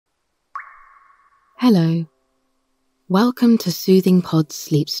Hello, welcome to Soothing Pod's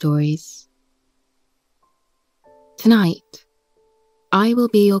Sleep Stories. Tonight, I will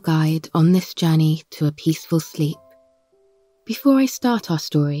be your guide on this journey to a peaceful sleep. Before I start our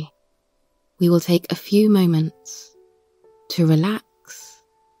story, we will take a few moments to relax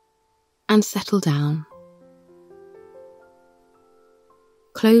and settle down.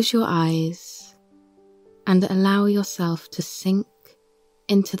 Close your eyes and allow yourself to sink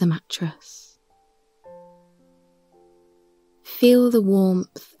into the mattress. Feel the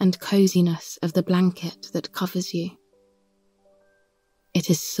warmth and coziness of the blanket that covers you.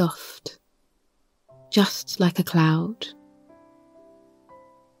 It is soft, just like a cloud.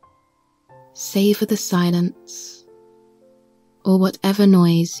 Savor the silence, or whatever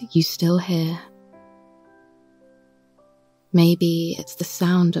noise you still hear. Maybe it's the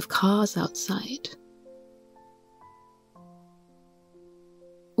sound of cars outside.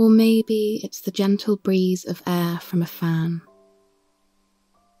 Or maybe it's the gentle breeze of air from a fan.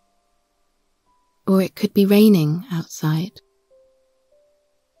 Or it could be raining outside.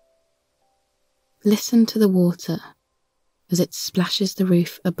 Listen to the water as it splashes the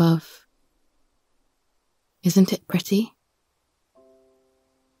roof above. Isn't it pretty?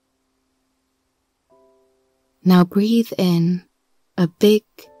 Now breathe in a big,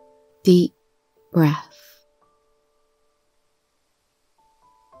 deep breath.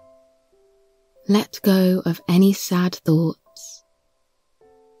 Let go of any sad thoughts.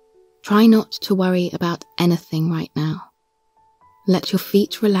 Try not to worry about anything right now. Let your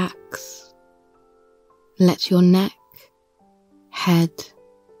feet relax. Let your neck, head,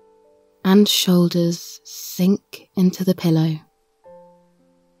 and shoulders sink into the pillow.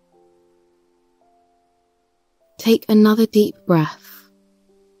 Take another deep breath.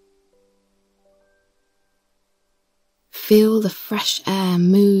 Feel the fresh air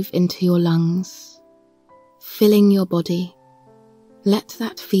move into your lungs, filling your body. Let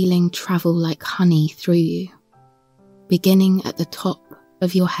that feeling travel like honey through you, beginning at the top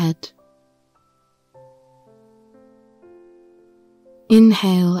of your head.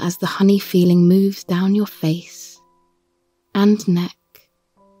 Inhale as the honey feeling moves down your face and neck,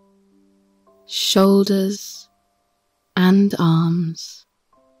 shoulders and arms.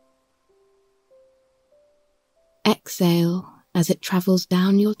 Exhale as it travels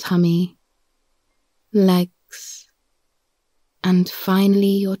down your tummy, legs, and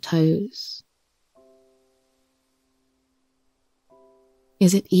finally your toes.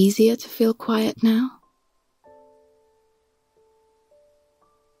 Is it easier to feel quiet now?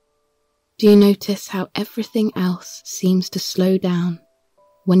 Do you notice how everything else seems to slow down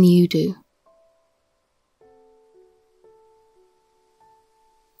when you do?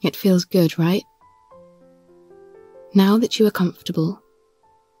 It feels good, right? Now that you are comfortable,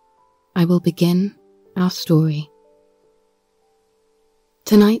 I will begin our story.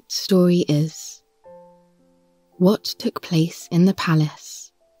 Tonight's story is what took place in the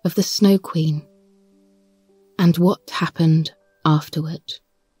palace of the Snow Queen and what happened afterward.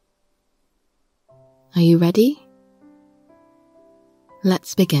 Are you ready?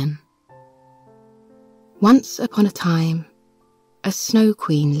 Let's begin. Once upon a time, a Snow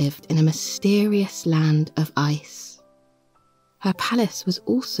Queen lived in a mysterious land of ice. Her palace was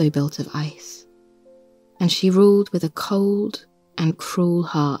also built of ice, and she ruled with a cold and cruel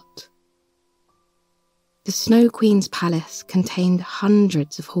heart. The Snow Queen's palace contained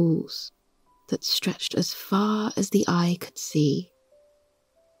hundreds of halls that stretched as far as the eye could see.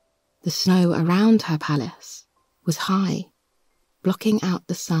 The snow around her palace was high, blocking out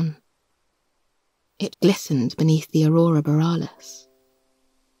the sun. It glistened beneath the aurora borealis.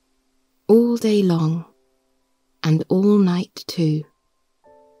 All day long, and all night too,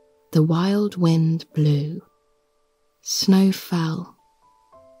 the wild wind blew. Snow fell,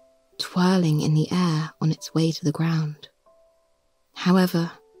 twirling in the air on its way to the ground.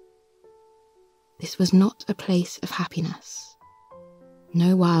 However, this was not a place of happiness.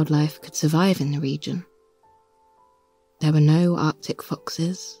 No wildlife could survive in the region. There were no Arctic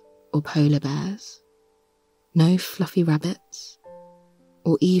foxes or polar bears, no fluffy rabbits,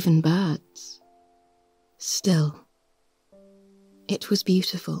 or even birds. Still, it was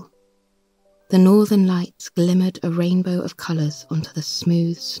beautiful. The northern lights glimmered a rainbow of colours onto the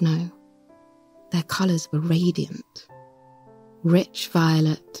smooth snow. Their colours were radiant, rich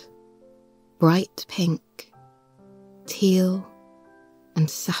violet, bright pink, teal, and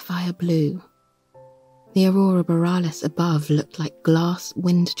sapphire blue. The aurora borealis above looked like glass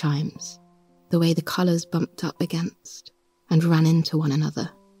wind chimes, the way the colours bumped up against and ran into one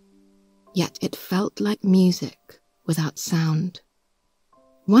another. Yet it felt like music without sound.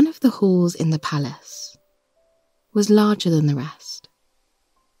 One of the halls in the palace was larger than the rest.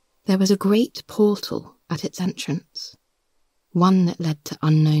 There was a great portal at its entrance, one that led to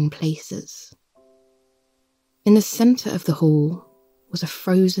unknown places. In the centre of the hall was a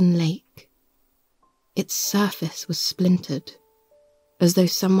frozen lake. Its surface was splintered, as though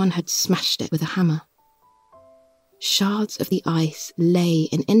someone had smashed it with a hammer. Shards of the ice lay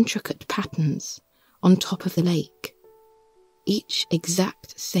in intricate patterns on top of the lake, each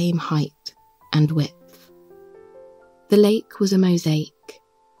exact same height and width. The lake was a mosaic,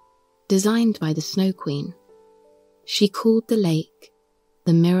 designed by the Snow Queen. She called the lake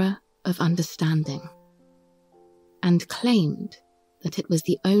the Mirror of Understanding, and claimed that it was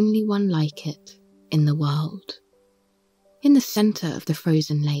the only one like it in the world. In the centre of the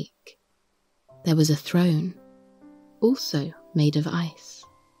frozen lake, there was a throne, also made of ice.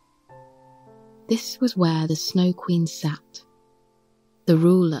 This was where the Snow Queen sat, the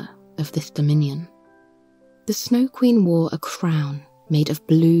ruler of this dominion. The Snow Queen wore a crown made of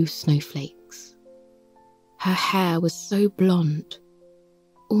blue snowflakes. Her hair was so blonde,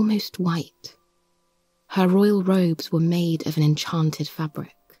 almost white. Her royal robes were made of an enchanted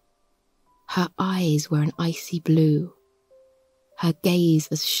fabric. Her eyes were an icy blue, her gaze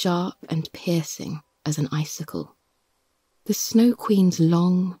as sharp and piercing as an icicle. The Snow Queen's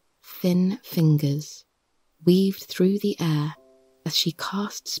long, thin fingers weaved through the air as she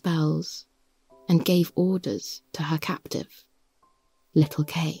cast spells and gave orders to her captive, Little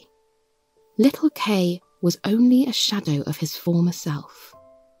Kay. Little Kay was only a shadow of his former self.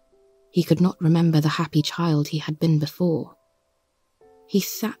 He could not remember the happy child he had been before. He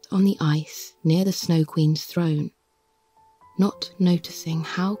sat on the ice near the Snow Queen's throne, not noticing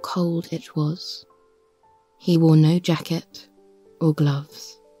how cold it was. He wore no jacket or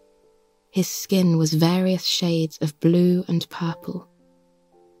gloves. His skin was various shades of blue and purple.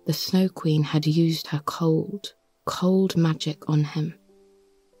 The Snow Queen had used her cold, cold magic on him,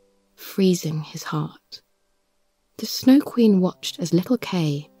 freezing his heart. The Snow Queen watched as Little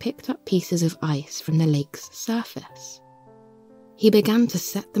Kay picked up pieces of ice from the lake's surface. He began to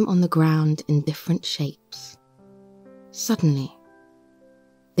set them on the ground in different shapes. Suddenly,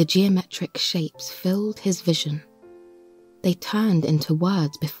 the geometric shapes filled his vision. They turned into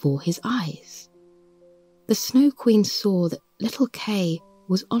words before his eyes. The Snow Queen saw that Little Kay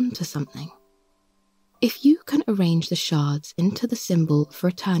was onto something. "If you can arrange the shards into the symbol for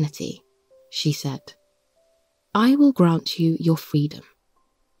eternity," she said, "I will grant you your freedom.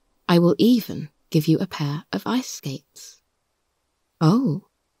 I will even give you a pair of ice skates." Oh.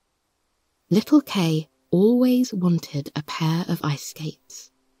 Little Kay always wanted a pair of ice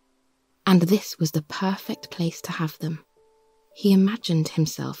skates, and this was the perfect place to have them. He imagined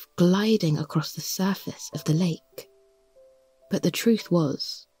himself gliding across the surface of the lake. But the truth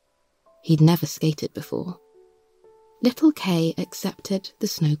was, he'd never skated before. Little Kay accepted the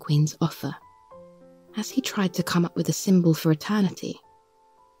Snow Queen's offer. As he tried to come up with a symbol for eternity,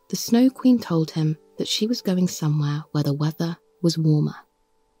 the Snow Queen told him that she was going somewhere where the weather was warmer.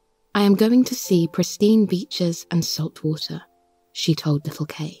 "I am going to see pristine beaches and salt water," she told Little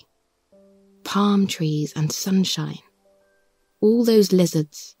Kay. "Palm trees and sunshine. All those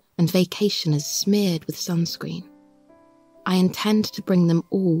lizards and vacationers smeared with sunscreen. I intend to bring them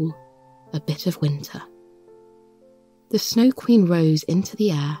all a bit of winter." The Snow Queen rose into the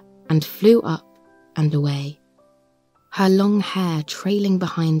air and flew up and away, her long hair trailing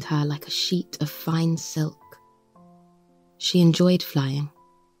behind her like a sheet of fine silk. She enjoyed flying,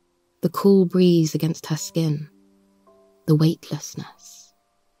 the cool breeze against her skin, the weightlessness.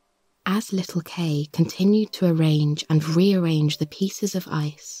 As Little Kay continued to arrange and rearrange the pieces of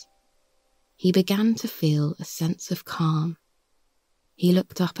ice, he began to feel a sense of calm. He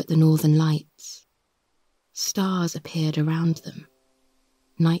looked up at the northern lights. Stars appeared around them.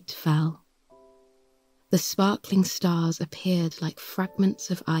 Night fell. The sparkling stars appeared like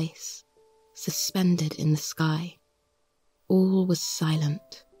fragments of ice, suspended in the sky. All was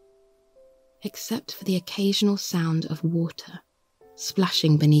silent, except for the occasional sound of water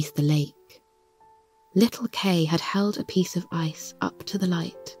splashing beneath the lake. Little Kay had held a piece of ice up to the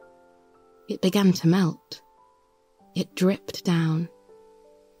light. It began to melt. It dripped down,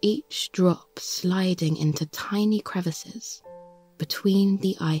 each drop sliding into tiny crevices between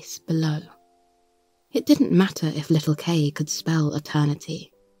the ice below. It didn't matter if Little Kay could spell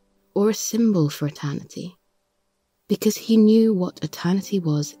eternity or a symbol for eternity, because he knew what eternity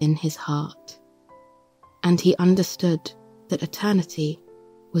was in his heart, and he understood that eternity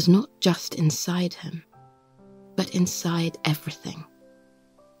was not just inside him, but inside everything.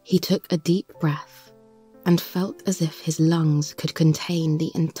 He took a deep breath and felt as if his lungs could contain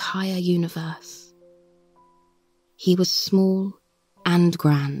the entire universe. He was small and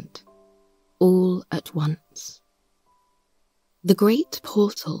grand, all at once. The great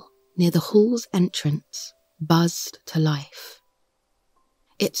portal near the hall's entrance buzzed to life.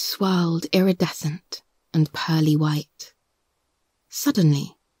 It swirled iridescent and pearly white.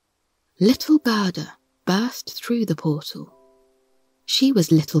 Suddenly, little Gerda burst through the portal. She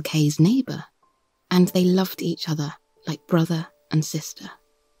was little Kay's neighbour, and they loved each other like brother and sister.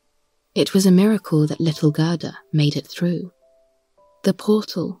 It was a miracle that little Gerda made it through. The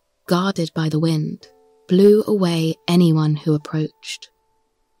portal, guarded by the wind, blew away anyone who approached.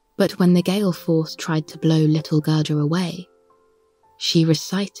 But when the gale force tried to blow little Gerda away, she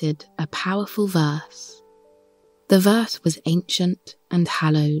recited a powerful verse. The verse was ancient and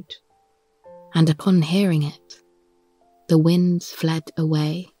hallowed, and upon hearing it, the winds fled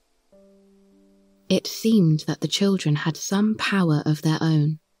away. It seemed that the children had some power of their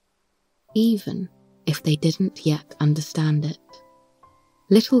own, even if they didn't yet understand it.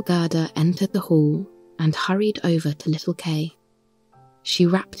 Little Gerda entered the hall and hurried over to little Kay. She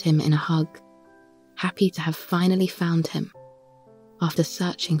wrapped him in a hug, happy to have finally found him after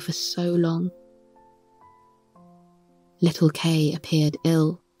searching for so long. Little Kay appeared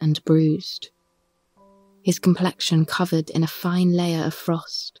ill and bruised, his complexion covered in a fine layer of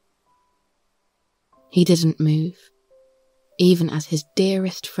frost. He didn't move, even as his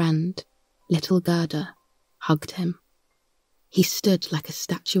dearest friend, little Gerda, hugged him. He stood like a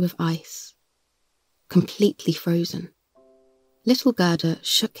statue of ice, completely frozen. Little Gerda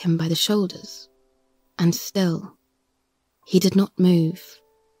shook him by the shoulders, and still, he did not move.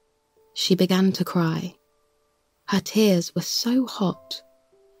 She began to cry. Her tears were so hot,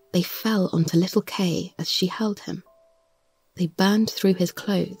 they fell onto little Kay as she held him. They burned through his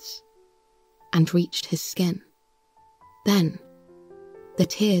clothes and reached his skin. Then, the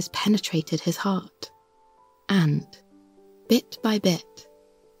tears penetrated his heart, and, bit by bit,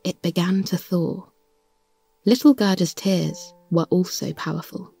 it began to thaw. Little Gerda's tears were also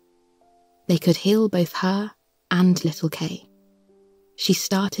powerful. They could heal both her and little Kay. She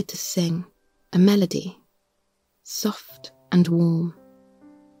started to sing a melody, soft and warm.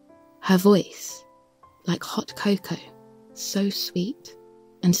 Her voice, like hot cocoa, so sweet,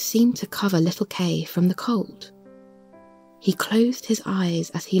 and seemed to cover little Kay from the cold. He closed his eyes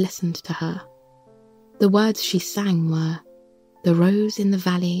as he listened to her. The words she sang were, "The rose in the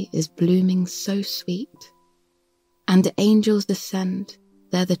valley is blooming so sweet, and the angels descend,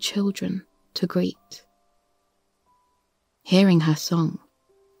 they're the children to greet." Hearing her song,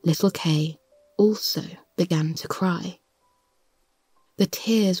 little Kay also began to cry. The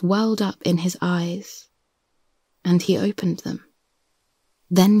tears welled up in his eyes, and he opened them.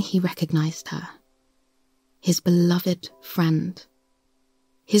 Then he recognized her, his beloved friend.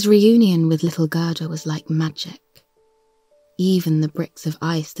 His reunion with little Gerda was like magic. Even the bricks of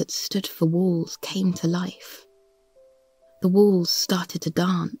ice that stood for walls came to life. The walls started to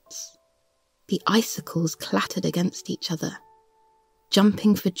dance. The icicles clattered against each other,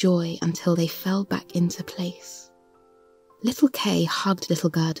 jumping for joy until they fell back into place. Little Kay hugged little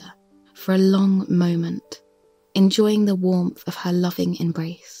Gerda for a long moment, enjoying the warmth of her loving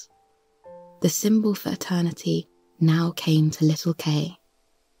embrace. The symbol for eternity now came to little Kay.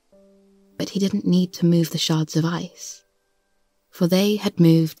 But he didn't need to move the shards of ice, for they had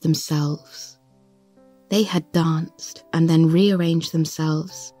moved themselves. They had danced and then rearranged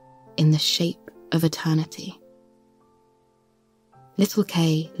themselves in the shape of eternity. Little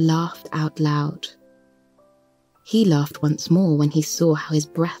Kay laughed out loud. He laughed once more when he saw how his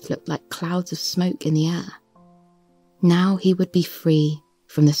breath looked like clouds of smoke in the air. Now he would be free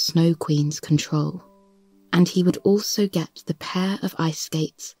from the Snow Queen's control, and he would also get the pair of ice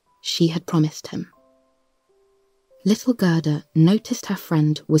skates she had promised him. Little Gerda noticed her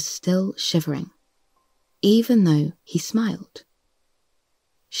friend was still shivering, even though he smiled.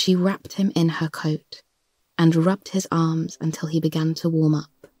 She wrapped him in her coat and rubbed his arms until he began to warm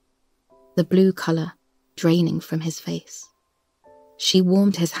up, the blue colour draining from his face. She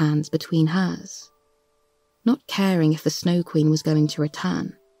warmed his hands between hers, not caring if the Snow Queen was going to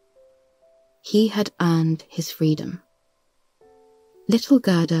return. He had earned his freedom. Little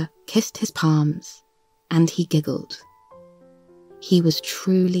Gerda kissed his palms, and he giggled. He was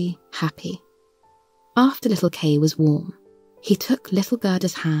truly happy. After little Kay was warm, he took little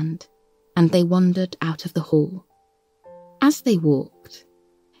Gerda's hand, and they wandered out of the hall. As they walked,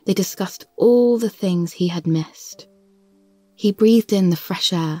 they discussed all the things he had missed. He breathed in the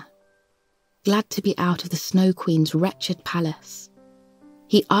fresh air, glad to be out of the Snow Queen's wretched palace.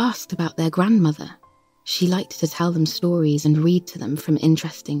 He asked about their grandmother She liked to tell them stories and read to them from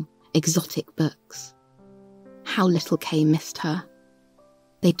interesting, exotic books. How little Kay missed her.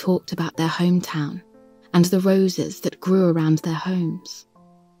 They talked about their hometown and the roses that grew around their homes.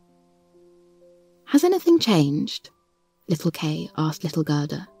 "Has anything changed?" little Kay asked little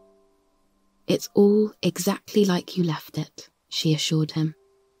Gerda. "It's all exactly like you left it," she assured him.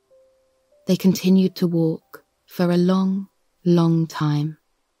 They continued to walk for a long, long time,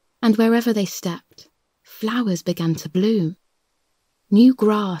 and wherever they stepped, flowers began to bloom. New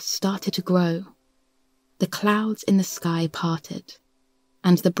grass started to grow. The clouds in the sky parted,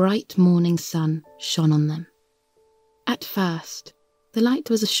 and the bright morning sun shone on them. At first, the light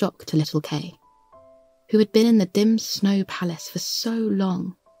was a shock to little Kay, who had been in the dim snow palace for so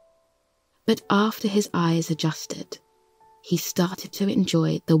long. But after his eyes adjusted, he started to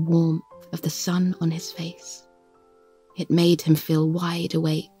enjoy the warmth of the sun on his face. It made him feel wide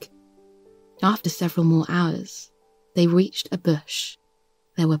awake. After several more hours, they reached a bush.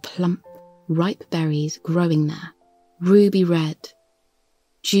 There were plump, ripe berries growing there, ruby red,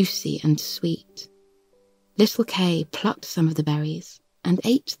 juicy and sweet. Little Kay plucked some of the berries and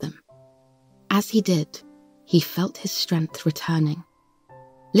ate them. As he did, he felt his strength returning.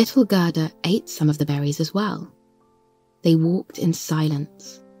 Little Gerda ate some of the berries as well. They walked in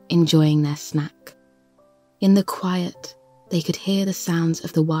silence, enjoying their snack. In the quiet, they could hear the sounds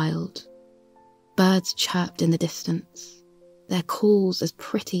of the wild. Birds chirped in the distance, their calls as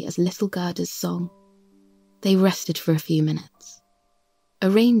pretty as little Gerda's song. They rested for a few minutes. A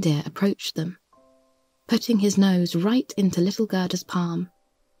reindeer approached them, putting his nose right into little Gerda's palm.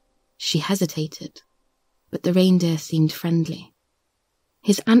 She hesitated, but the reindeer seemed friendly.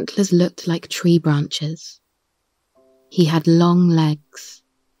 His antlers looked like tree branches. He had long legs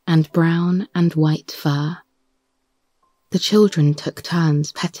and brown and white fur. The children took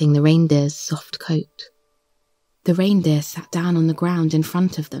turns petting the reindeer's soft coat. The reindeer sat down on the ground in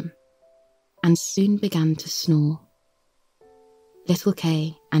front of them and soon began to snore. Little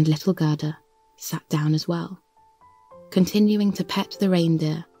Kay and little Gerda sat down as well, continuing to pet the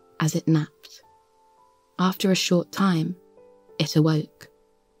reindeer as it napped. After a short time, it awoke.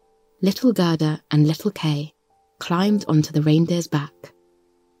 Little Gerda and little Kay climbed onto the reindeer's back.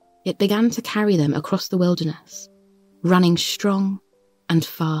 It began to carry them across the wilderness, running strong and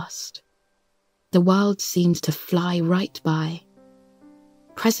fast. The world seemed to fly right by.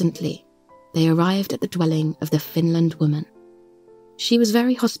 Presently, they arrived at the dwelling of the Finland woman. She was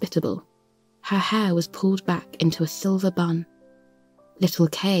very hospitable. Her hair was pulled back into a silver bun. Little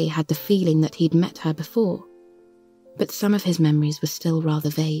Kay had the feeling that he'd met her before, but some of his memories were still rather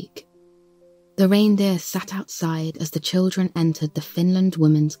vague. The reindeer sat outside as the children entered the Finland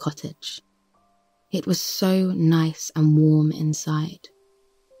woman's cottage. It was so nice and warm inside.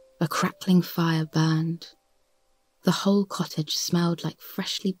 A crackling fire burned. The whole cottage smelled like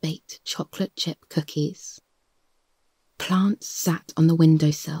freshly baked chocolate chip cookies. Plants sat on the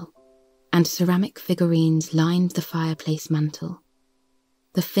windowsill, and ceramic figurines lined the fireplace mantel.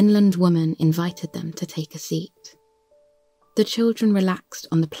 The Finland woman invited them to take a seat. The children relaxed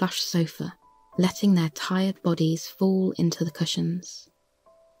on the plush sofa, letting their tired bodies fall into the cushions.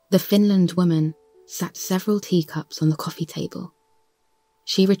 The Finland woman sat several teacups on the coffee table.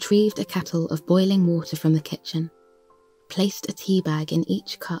 She retrieved a kettle of boiling water from the kitchen, placed a tea bag in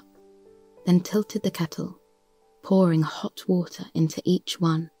each cup, then tilted the kettle, pouring hot water into each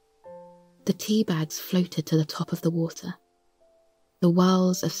one. The tea bags floated to the top of the water. The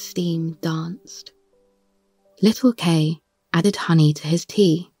whirls of steam danced. Little Kay added honey to his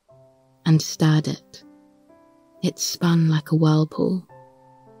tea and stirred it. It spun like a whirlpool.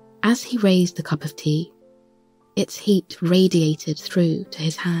 As he raised the cup of tea, its heat radiated through to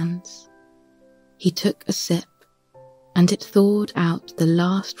his hands. He took a sip, and it thawed out the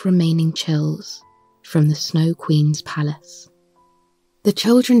last remaining chills from the Snow Queen's palace. The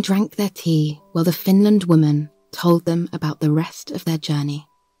children drank their tea while the Finland woman told them about the rest of their journey.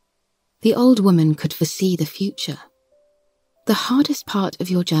 The old woman could foresee the future. "The hardest part of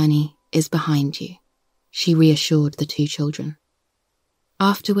your journey is behind you," she reassured the two children.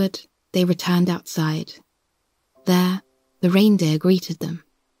 Afterward, they returned outside. There, the reindeer greeted them,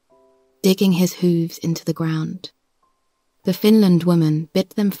 digging his hooves into the ground. The Finland woman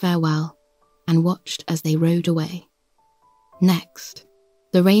bid them farewell and watched as they rode away. Next,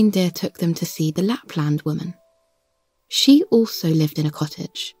 the reindeer took them to see the Lapland woman. She also lived in a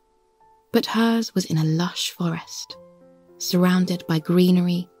cottage, but hers was in a lush forest, surrounded by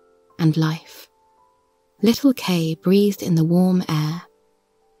greenery and life. Little Kay breathed in the warm air.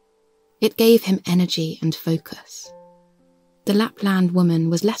 It gave him energy and focus. The Lapland woman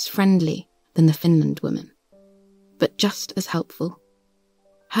was less friendly than the Finland woman, but just as helpful.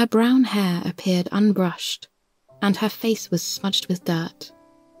 Her brown hair appeared unbrushed, and her face was smudged with dirt,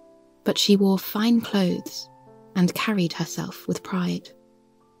 but she wore fine clothes and carried herself with pride.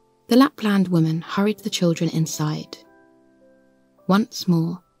 The Lapland woman hurried the children inside. Once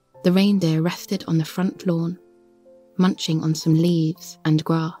more, the reindeer rested on the front lawn, munching on some leaves and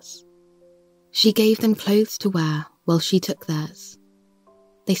grass. She gave them clothes to wear while she took theirs.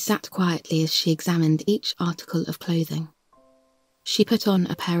 They sat quietly as she examined each article of clothing. She put on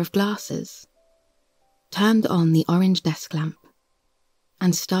a pair of glasses, turned on the orange desk lamp,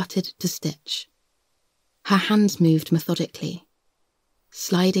 and started to stitch. Her hands moved methodically,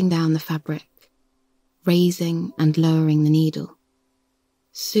 sliding down the fabric, raising and lowering the needle.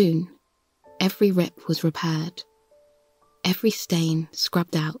 Soon, every rip was repaired, every stain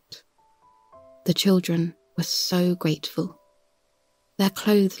scrubbed out. The children were so grateful. Their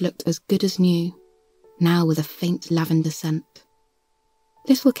clothes looked as good as new, now with a faint lavender scent.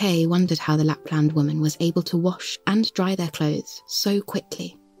 Little Kay wondered how the Lapland woman was able to wash and dry their clothes so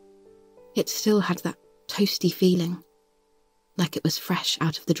quickly. It still had that toasty feeling, like it was fresh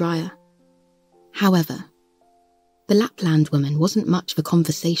out of the dryer. However, the Lapland woman wasn't much for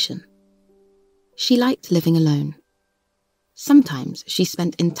conversation. She liked living alone. Sometimes she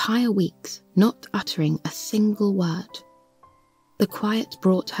spent entire weeks not uttering a single word. The quiet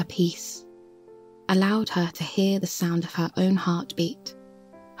brought her peace, allowed her to hear the sound of her own heartbeat,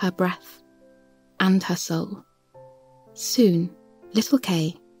 her breath, and her soul. Soon, Little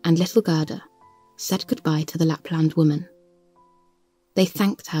Kay and Little Gerda said goodbye to the Lapland woman. They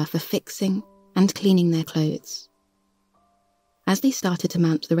thanked her for fixing and cleaning their clothes. As they started to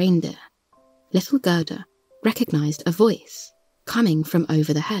mount the reindeer, Little Gerda recognised a voice coming from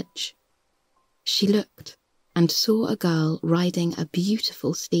over the hedge. She looked and saw a girl riding a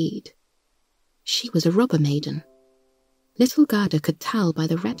beautiful steed. She was a robber maiden. Little Gerda could tell by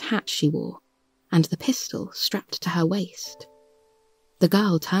the red hat she wore and the pistol strapped to her waist. The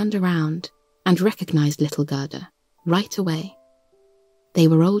girl turned around and recognised Little Gerda right away. They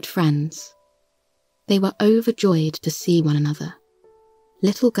were old friends. They were overjoyed to see one another.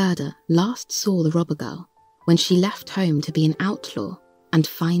 Little Gerda last saw the robber girl when she left home to be an outlaw and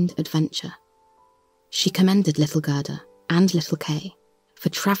find adventure. She commended Little Gerda and Little Kay for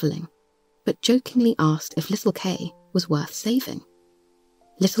travelling, but jokingly asked if Little Kay was worth saving.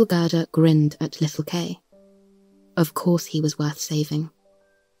 Little Gerda grinned at Little Kay. Of course he was worth saving.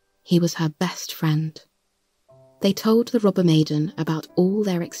 He was her best friend. They told the robber maiden about all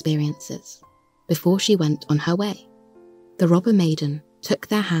their experiences before she went on her way. The robber maiden took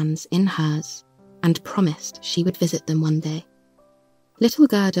their hands in hers and promised she would visit them one day. Little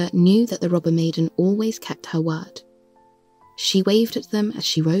Gerda knew that the robber maiden always kept her word. She waved at them as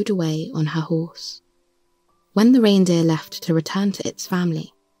she rode away on her horse. When the reindeer left to return to its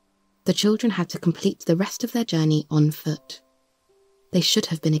family, the children had to complete the rest of their journey on foot. They should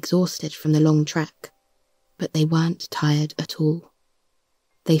have been exhausted from the long trek, but they weren't tired at all.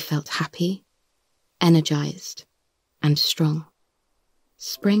 They felt happy, energized, and strong.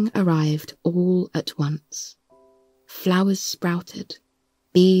 Spring arrived all at once. Flowers sprouted,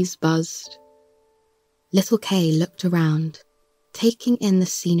 bees buzzed. Little Kay looked around, taking in the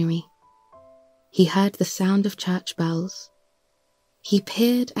scenery. He heard the sound of church bells. He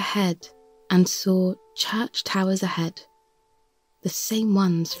peered ahead and saw church towers ahead, the same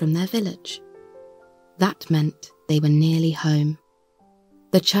ones from their village. That meant they were nearly home.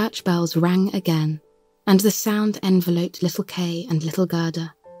 The church bells rang again, and the sound enveloped Little Kay and Little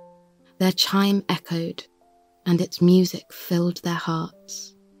Gerda. Their chime echoed, and its music filled their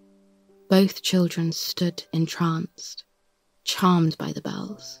hearts. Both children stood entranced, charmed by the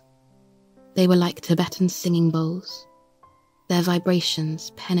bells. They were like Tibetan singing bowls, their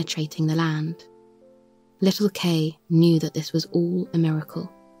vibrations penetrating the land. Little Kay knew that this was all a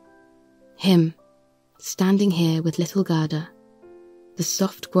miracle. Him, standing here with Little Gerda, the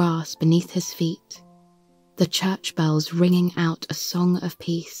soft grass beneath his feet, the church bells ringing out a song of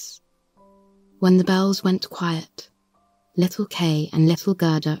peace. When the bells went quiet, Little Kay and Little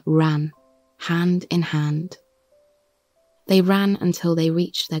Gerda ran, hand in hand. They ran until they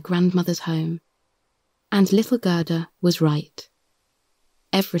reached their grandmother's home, and Little Gerda was right.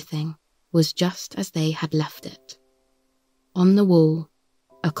 Everything was just as they had left it. On the wall,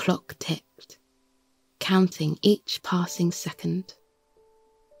 a clock ticked, counting each passing second.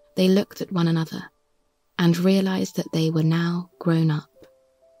 They looked at one another and realised that they were now grown up.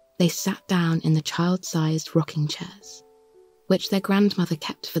 They sat down in the child-sized rocking chairs, which their grandmother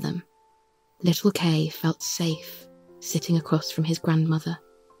kept for them. Little Kay felt safe sitting across from his grandmother.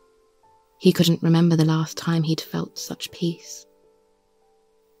 He couldn't remember the last time he'd felt such peace.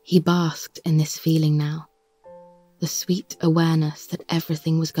 He basked in this feeling now, the sweet awareness that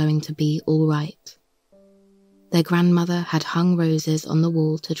everything was going to be all right. Their grandmother had hung roses on the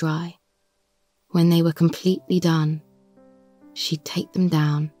wall to dry. When they were completely done, she'd take them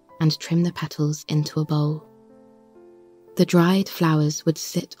down and trim the petals into a bowl. The dried flowers would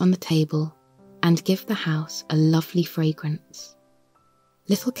sit on the table and give the house a lovely fragrance.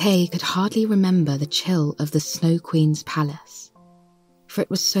 Little Kay could hardly remember the chill of the Snow Queen's palace, for it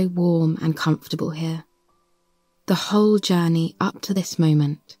was so warm and comfortable here. The whole journey up to this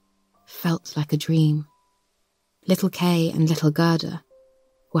moment felt like a dream. Little Kay and little Gerda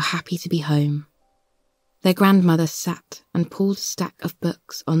were happy to be home. Their grandmother sat and pulled a stack of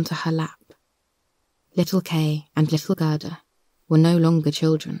books onto her lap. Little Kay and little Gerda were no longer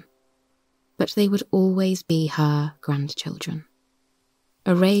children, but they would always be her grandchildren.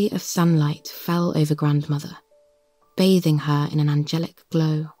 A ray of sunlight fell over grandmother, bathing her in an angelic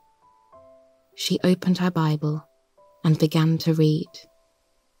glow. She opened her Bible and began to read.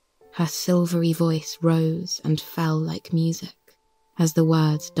 Her silvery voice rose and fell like music as the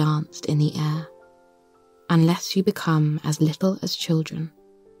words danced in the air. Unless you become as little as children,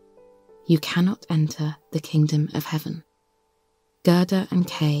 you cannot enter the kingdom of heaven. Gerda and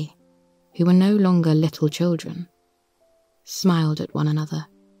Kay, who were no longer little children, smiled at one another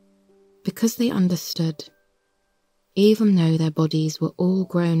because they understood. Even though their bodies were all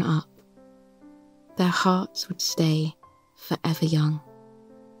grown up, their hearts would stay forever young.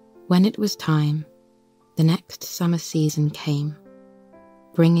 When it was time, the next summer season came,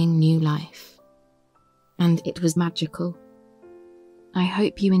 bringing new life, and it was magical. I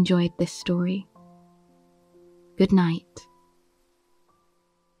hope you enjoyed this story. Good night.